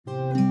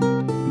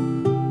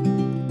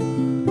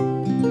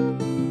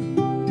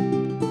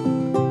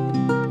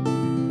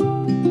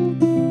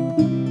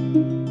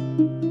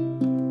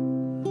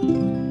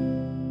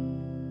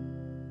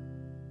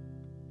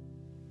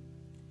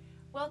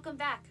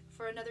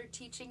another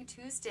Teaching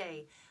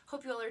Tuesday.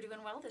 Hope you all are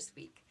doing well this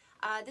week.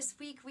 This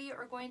week we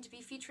are going to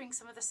be featuring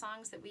some of the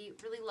songs that we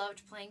really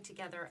loved playing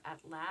together at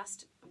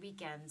last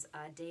weekend's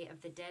Day of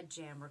the Dead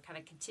Jam. We're kind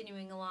of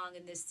continuing along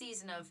in this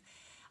season of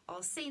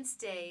All Saints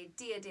Day,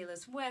 Dia de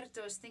los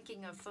Muertos,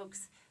 thinking of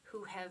folks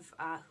who have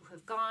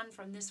gone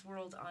from this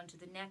world on to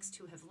the next,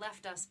 who have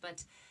left us,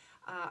 but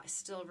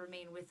still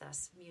remain with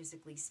us,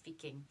 musically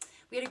speaking.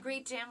 We had a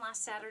great jam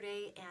last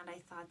Saturday, and I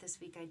thought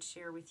this week I'd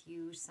share with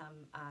you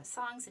some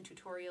songs and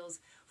tutorials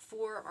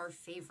for our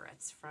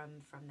favorites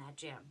from that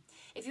jam.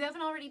 If you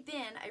haven't already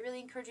been, I really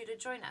encourage you to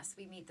join us.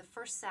 We meet the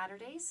first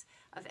Saturdays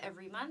of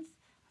every month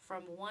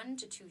from 1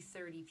 to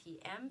 2:30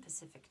 p.m.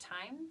 Pacific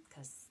time,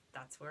 because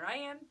that's where I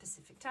am,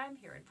 Pacific time,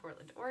 here in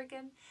Portland,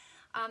 Oregon.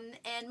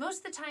 And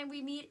most of the time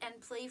we meet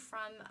and play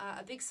from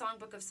a big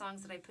songbook of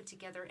songs that I put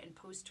together and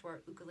post to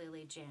our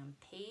Ukulele Jam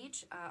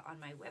page on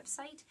my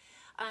website.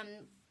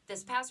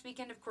 This past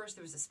weekend, of course,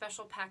 there was a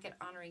special packet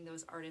honoring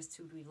those artists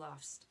who we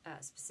lost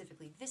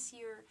specifically this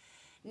year.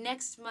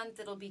 Next month,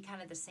 it'll be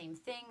kind of the same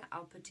thing.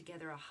 I'll put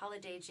together a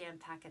holiday jam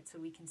packet so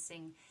we can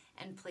sing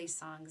and play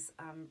songs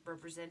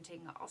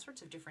representing all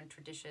sorts of different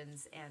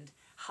traditions and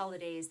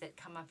holidays that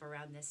come up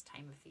around this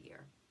time of the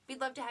year. We'd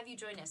love to have you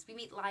join us. We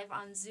meet live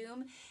on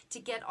Zoom. To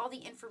get all the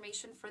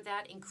information for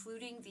that,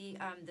 including the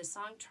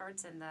song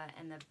charts and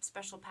the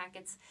special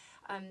packets,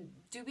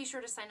 do be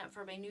sure to sign up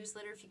for my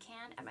newsletter if you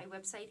can at my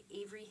website,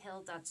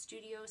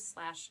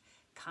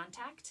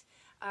 averyhill.studio/contact.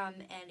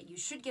 And you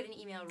should get an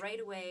email right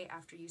away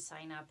after you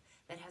sign up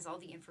that has all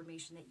the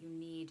information that you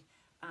need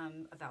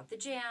about the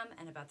jam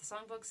and about the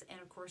songbooks, and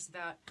of course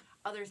about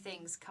other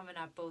things coming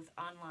up both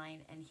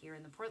online and here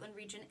in the Portland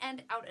region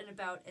and out and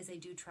about as I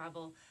do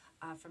travel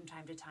from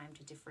time to time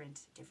to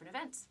different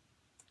events.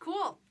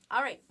 Cool.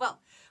 All right.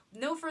 Well,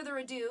 no further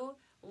ado.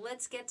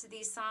 Let's get to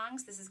these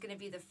songs. This is going to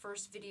be the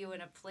first video in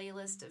a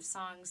playlist of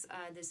songs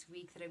this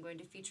week that I'm going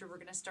to feature. We're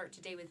going to start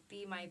today with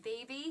Be My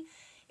Baby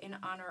in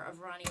honor of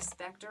Ronnie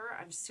Spector.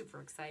 I'm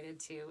super excited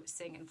to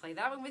sing and play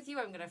that one with you.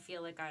 I'm going to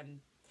feel like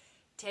I'm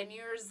 10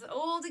 years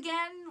old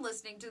again,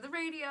 listening to the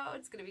radio.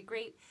 It's going to be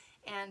great.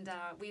 And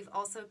we've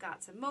also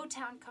got some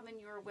Motown coming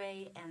your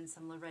way and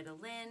some Loretta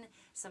Lynn,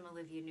 some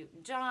Olivia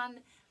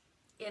Newton-John.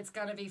 It's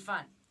going to be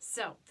fun.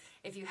 So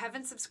if you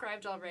haven't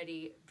subscribed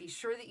already, be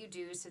sure that you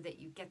do so that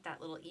you get that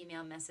little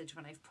email message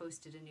when I've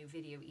posted a new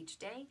video each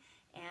day.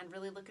 And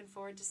really looking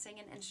forward to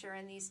singing and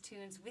sharing these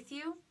tunes with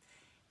you.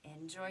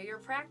 Enjoy your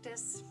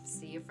practice.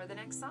 See you for the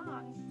next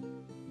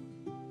song.